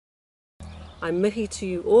I'm mihi to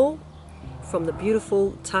you all from the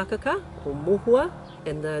beautiful Tākaka, or Mohua,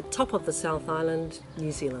 in the top of the South Island,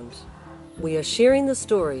 New Zealand. We are sharing the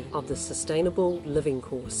story of the Sustainable Living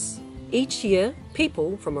course. Each year,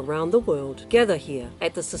 people from around the world gather here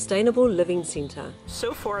at the Sustainable Living Centre.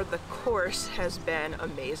 So far, the course has been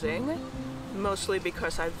amazing, mostly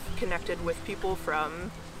because I've connected with people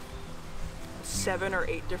from 7 or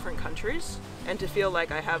 8 different countries, and to feel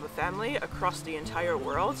like I have a family across the entire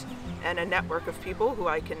world and a network of people who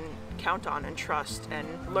I can count on and trust and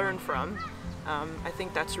learn from. I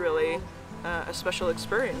think that's really a special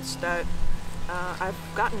experience that I've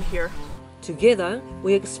gotten here. Together,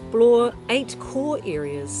 we explore 8 core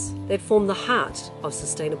areas that form the heart of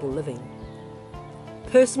sustainable living.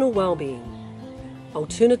 Personal well-being,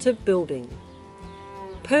 alternative building,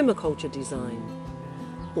 permaculture design,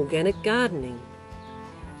 organic gardening,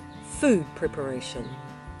 food preparation,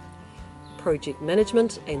 project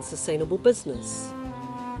management and sustainable business,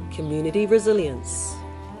 community resilience,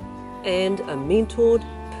 and a mentored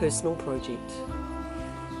personal project.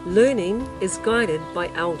 Learning is guided by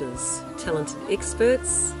elders, talented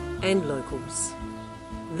experts, and locals.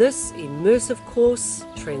 This immersive course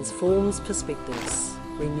transforms perspectives,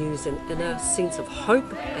 renews an inner sense of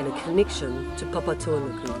hope and a connection to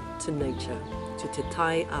Papatuanuku, to nature, to Te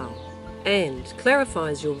Tai Ao, and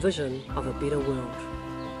clarifies your vision of a better world.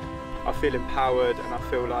 I feel empowered, and I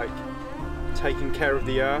feel like taking care of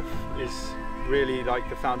the earth is really like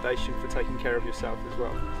the foundation for taking care of yourself as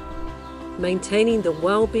well. Maintaining the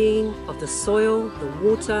well-being of the soil, the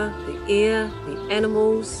water, the air, the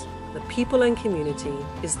animals, the people and community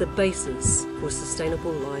is the basis for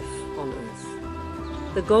sustainable life on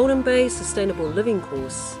Earth. The Golden Bay Sustainable Living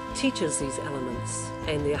course teaches these elements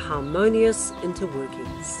and their harmonious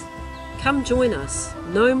interworkings. Come join us,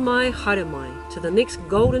 no mai haere mai, to the next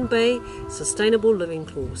Golden Bay Sustainable Living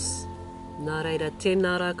course. Nā reira,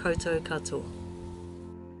 tēnā rā koutou katoa.